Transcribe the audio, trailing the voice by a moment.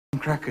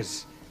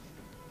crackers.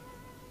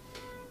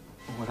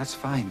 Oh, well, that's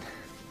fine.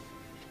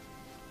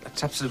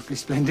 That's absolutely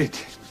splendid.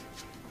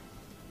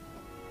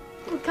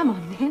 Well, come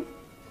on, then.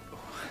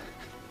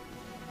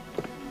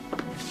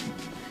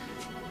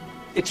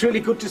 It's really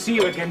good to see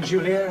you again,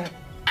 Julia.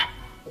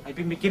 I've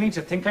been beginning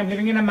to think I'm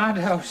living in a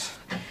madhouse.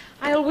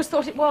 I always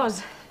thought it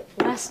was.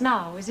 Less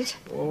now, is it?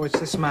 Oh, it's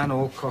this man,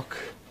 Alcock.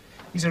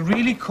 He's a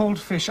really cold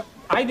fish.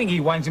 I think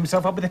he winds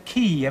himself up with a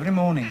key every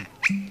morning.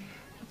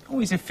 Oh,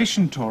 he's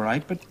efficient, all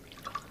right, but...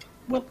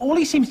 Well, all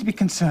he seems to be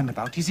concerned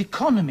about is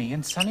economy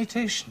and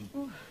sanitation.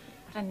 Ooh,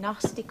 what a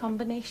nasty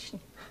combination.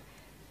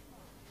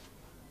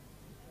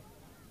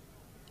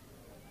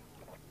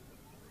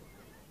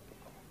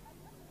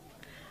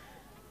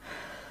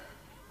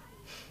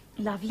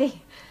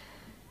 Lovely.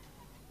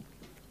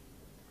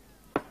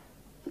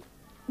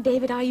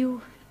 David, are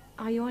you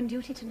on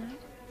duty tonight?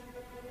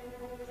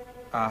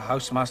 Our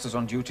housemaster's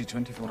on duty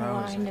 24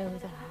 hours. Oh, I know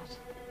that.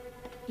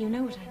 You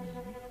know what I mean.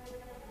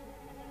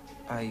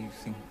 I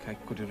think I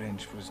could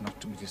arrange for us not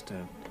to be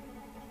disturbed.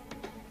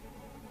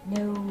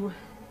 No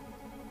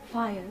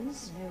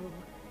fires, no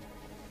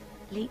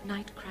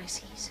late-night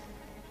crises.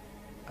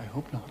 I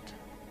hope not.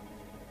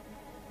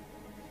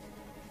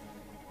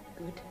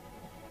 Good.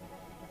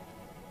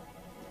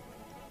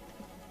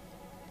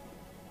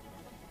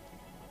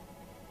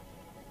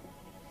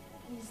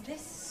 Is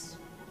this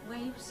where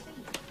you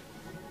sleep?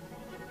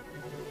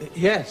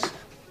 Yes.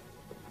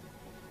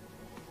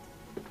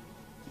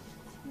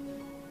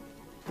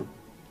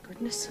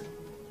 Goodness.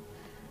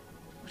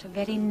 What a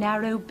very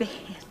narrow bed.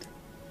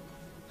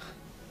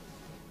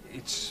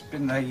 It's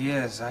been there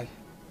years.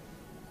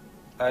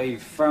 I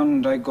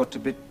found I got a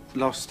bit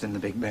lost in the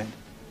big bed.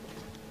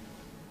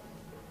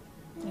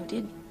 You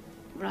did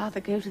rather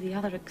go to the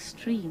other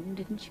extreme,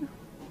 didn't you?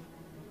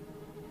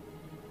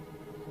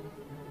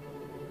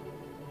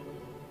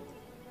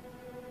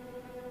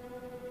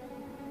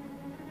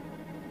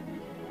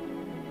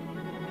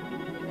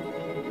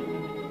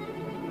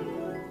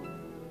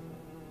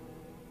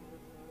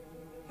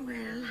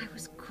 Well, I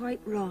was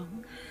quite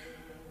wrong.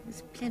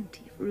 There's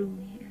plenty of room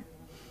here.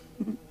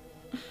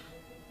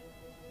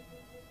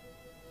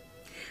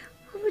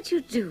 What would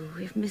you do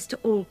if Mr.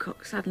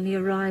 Alcock suddenly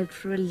arrived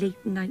for a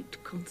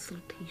late-night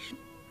consultation?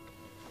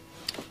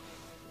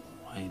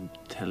 I'd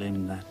tell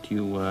him that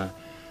you were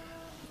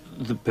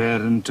the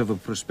parent of a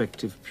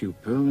prospective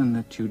pupil and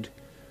that you'd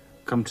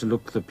come to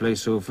look the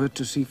place over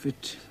to see if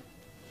it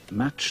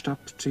matched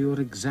up to your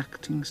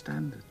exacting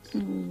standards.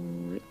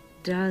 Oh, it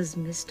does,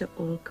 Mr.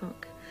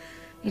 Alcock.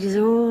 It is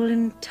all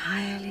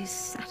entirely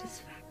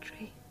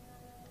satisfactory.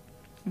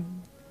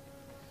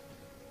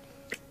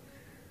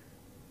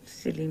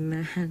 Silly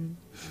man.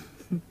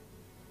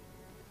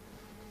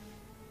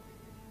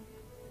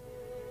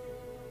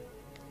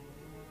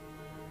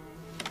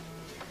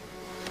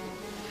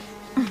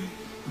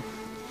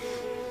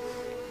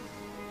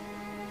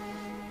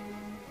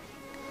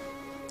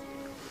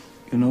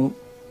 You know,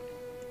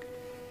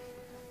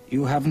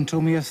 you haven't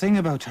told me a thing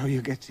about how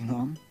you're getting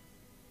on.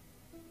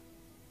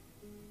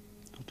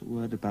 Not a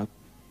word about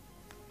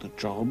the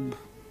job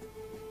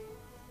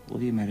or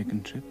the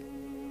American trip.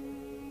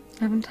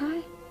 Haven't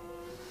I?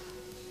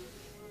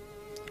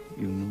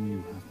 You know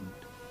you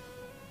haven't.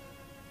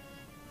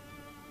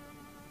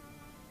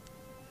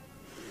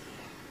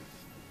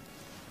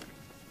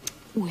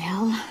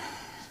 Well,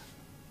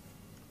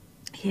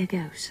 here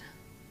goes.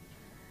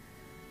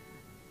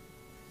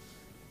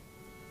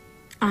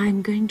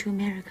 I'm going to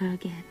America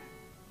again.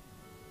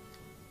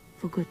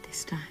 For good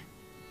this time.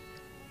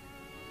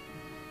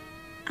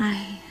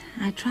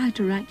 I tried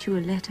to write you a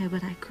letter,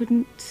 but I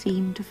couldn't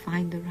seem to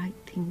find the right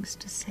things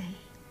to say.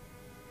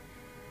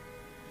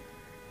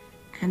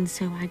 And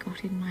so I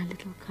got in my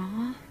little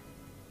car,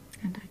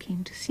 and I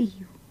came to see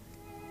you.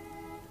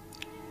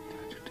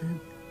 That you did?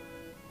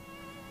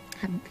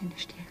 Haven't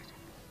finished yet.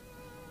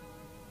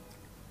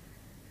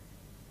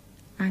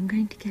 I'm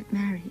going to get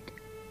married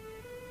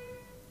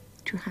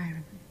to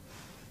Hiram.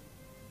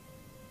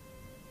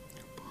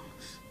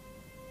 Boss.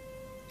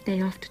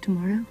 Day after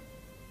tomorrow.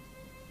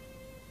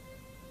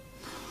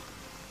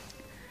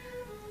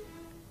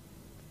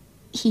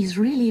 He's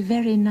really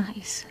very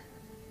nice.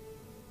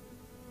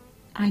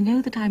 I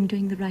know that I'm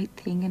doing the right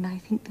thing, and I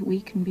think that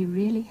we can be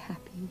really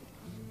happy.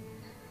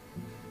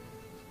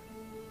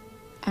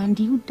 And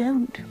you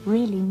don't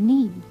really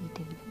need me,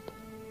 David.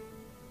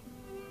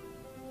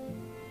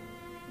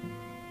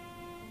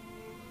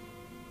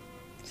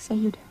 Say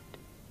you don't.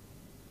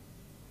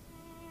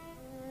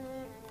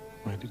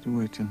 Why did you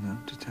wait till now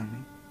to tell me?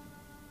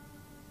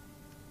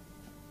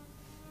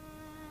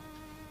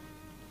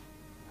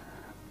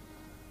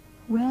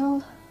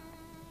 Well,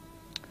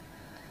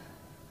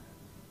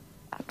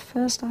 at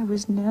first I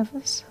was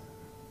nervous.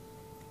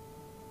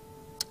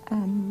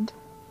 And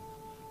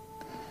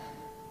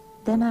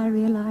then I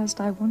realized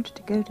I wanted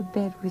to go to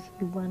bed with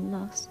you one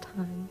last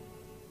time.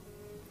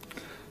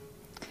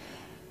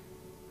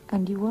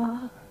 And you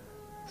are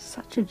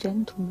such a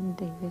gentleman,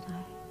 David.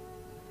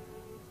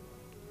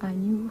 I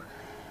knew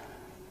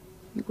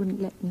you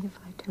wouldn't let me if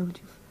I told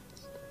you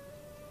first.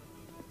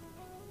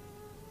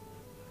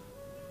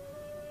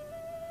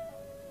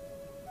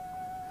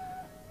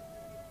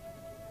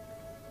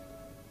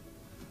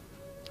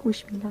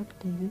 Wish me luck,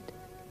 David.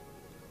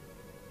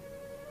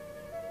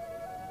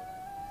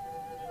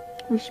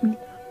 Wish me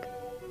luck.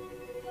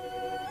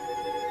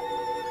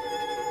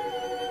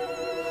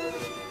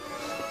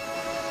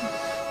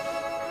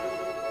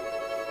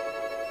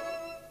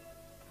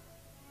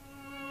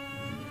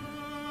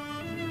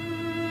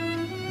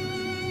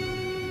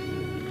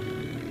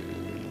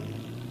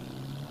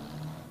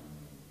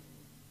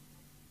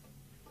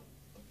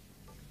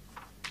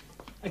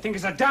 I think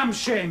it's a damn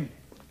shame.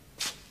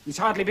 He's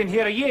hardly been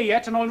here a year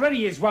yet, and already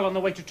he is well on the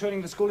way to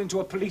turning the school into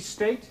a police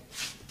state.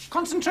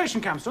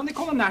 Concentration camps, don't they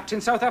call them that in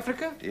South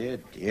Africa? Dear,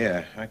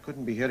 dear, I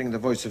couldn't be hearing the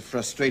voice of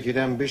frustrated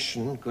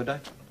ambition, could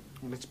I?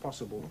 Well, it's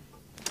possible.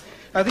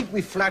 I think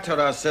we flatter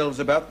ourselves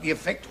about the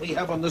effect we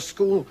have on the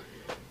school.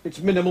 It's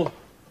minimal.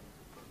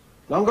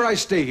 The longer I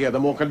stay here, the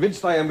more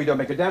convinced I am we don't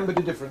make a damn bit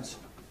of difference.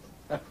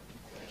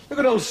 Look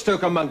at old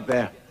Stoker Monk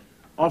there,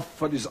 off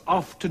for his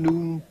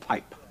afternoon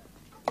pipe.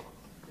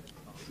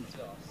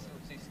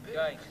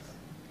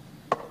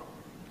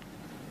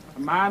 A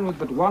man with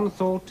but one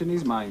thought in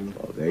his mind.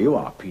 Oh, there you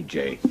are,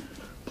 PJ.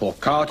 Poor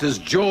Carter's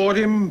jawed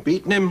him,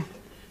 beaten him,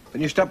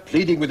 finished up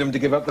pleading with him to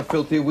give up the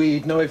filthy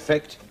weed. No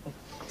effect.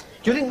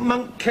 Do you think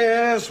Monk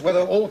cares whether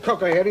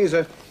Alcock or Harry's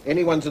or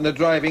anyone's in the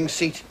driving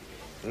seat?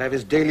 He'll have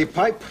his daily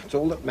pipe. It's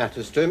all that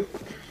matters to him.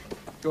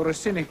 You're a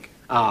cynic.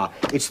 Ah,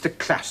 it's the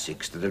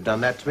classics that have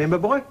done that to me, my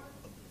boy.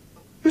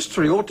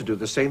 History ought to do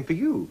the same for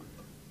you.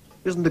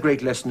 Isn't the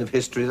great lesson of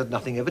history that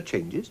nothing ever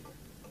changes?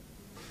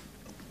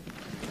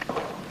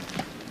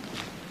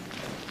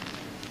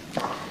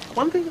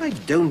 One thing I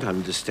don't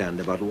understand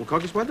about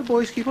Alcock is why the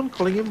boys keep on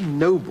calling him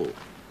Noble.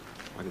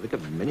 I can think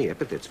of many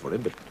epithets for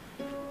him, but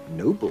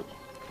Noble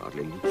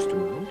hardly leaps to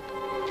mind.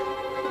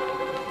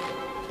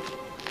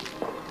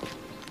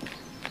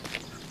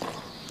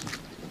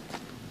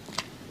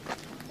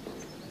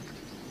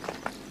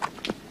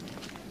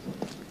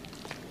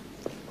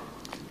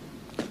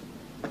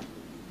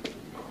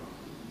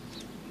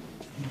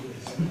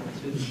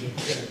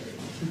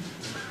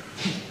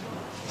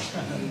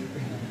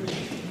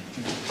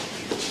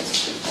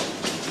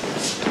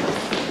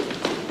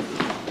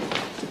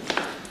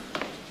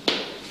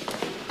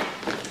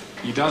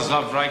 He does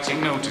love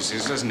writing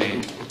notices, doesn't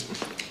he?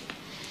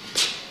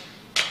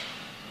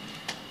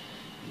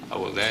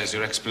 Oh, well, there's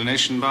your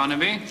explanation,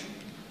 Barnaby.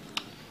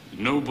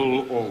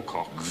 Noble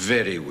Alcock.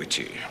 Very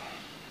witty.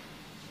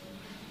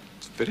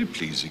 It's very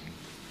pleasing.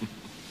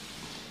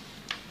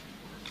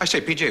 I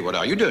say, PJ, what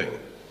are you doing?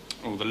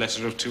 Oh, the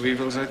lesser of two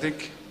evils, I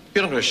think.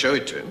 You're not going to show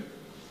it to him?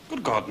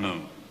 Good God,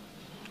 no.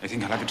 I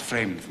think I'll have it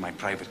framed for my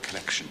private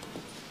collection.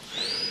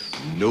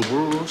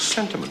 Noble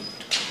sentiment.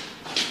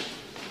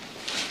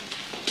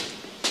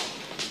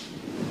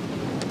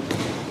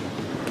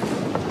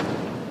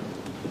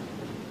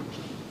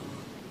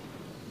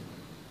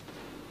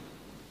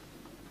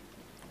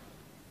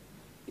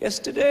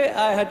 Yesterday,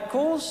 I had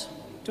cause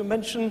to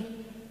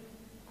mention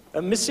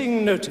a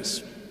missing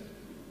notice.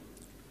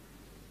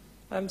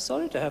 I'm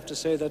sorry to have to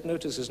say that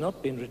notice has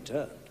not been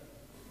returned.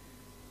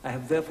 I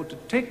have therefore to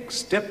take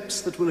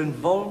steps that will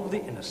involve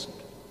the innocent.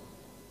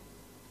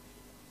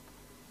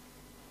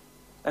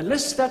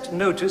 Unless that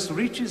notice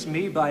reaches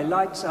me by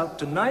lights out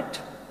tonight,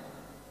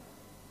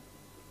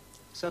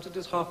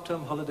 Saturday's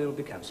half-term holiday will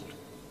be cancelled.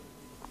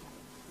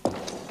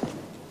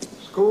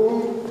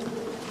 School.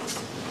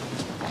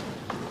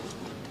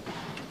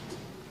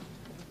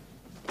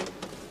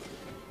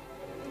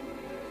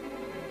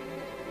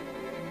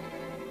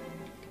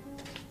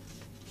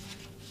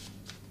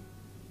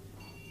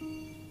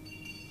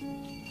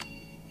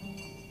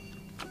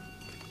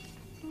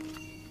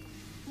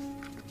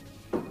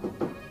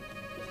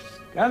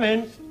 Come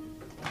in.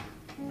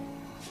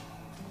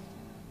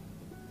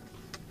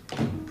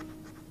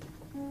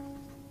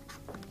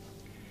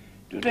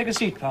 Do take a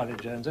seat, Parley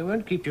Jones. I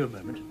won't keep you a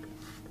moment.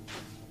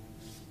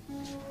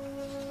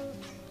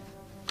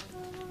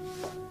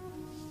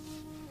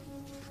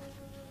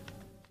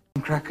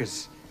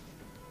 Crackers.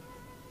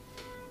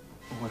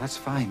 Oh, that's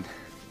fine.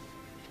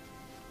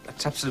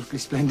 That's absolutely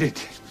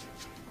splendid.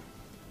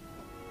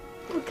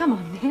 Well, come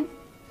on, then.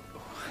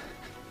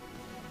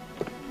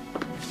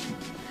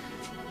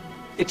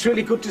 It's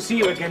really good to see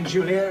you again,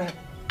 Julia.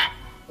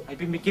 I've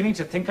been beginning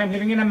to think I'm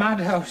living in a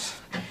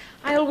madhouse.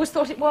 I always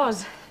thought it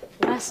was.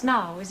 Less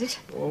now, is it?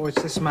 Oh,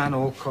 it's this man,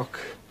 Alcock.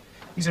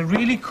 He's a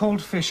really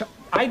cold fish.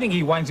 I think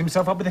he winds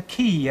himself up with a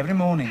key every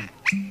morning.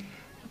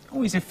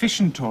 Oh, he's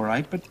efficient, all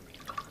right, but...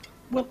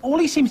 Well, all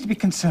he seems to be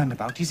concerned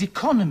about is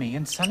economy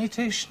and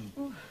sanitation.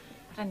 Ooh,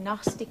 what a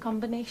nasty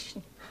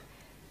combination.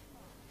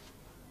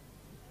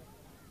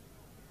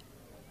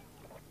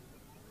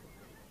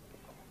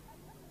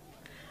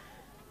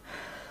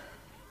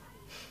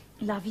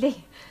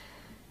 Lovely.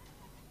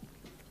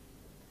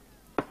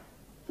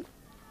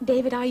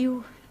 David, are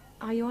you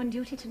on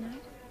duty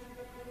tonight?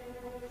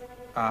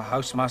 Our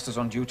housemaster's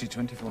on duty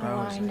 24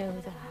 hours. Oh, I know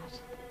that.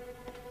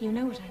 You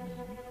know what I mean.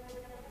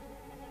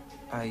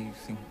 I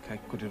think I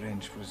could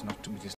arrange for us not to be disturbed.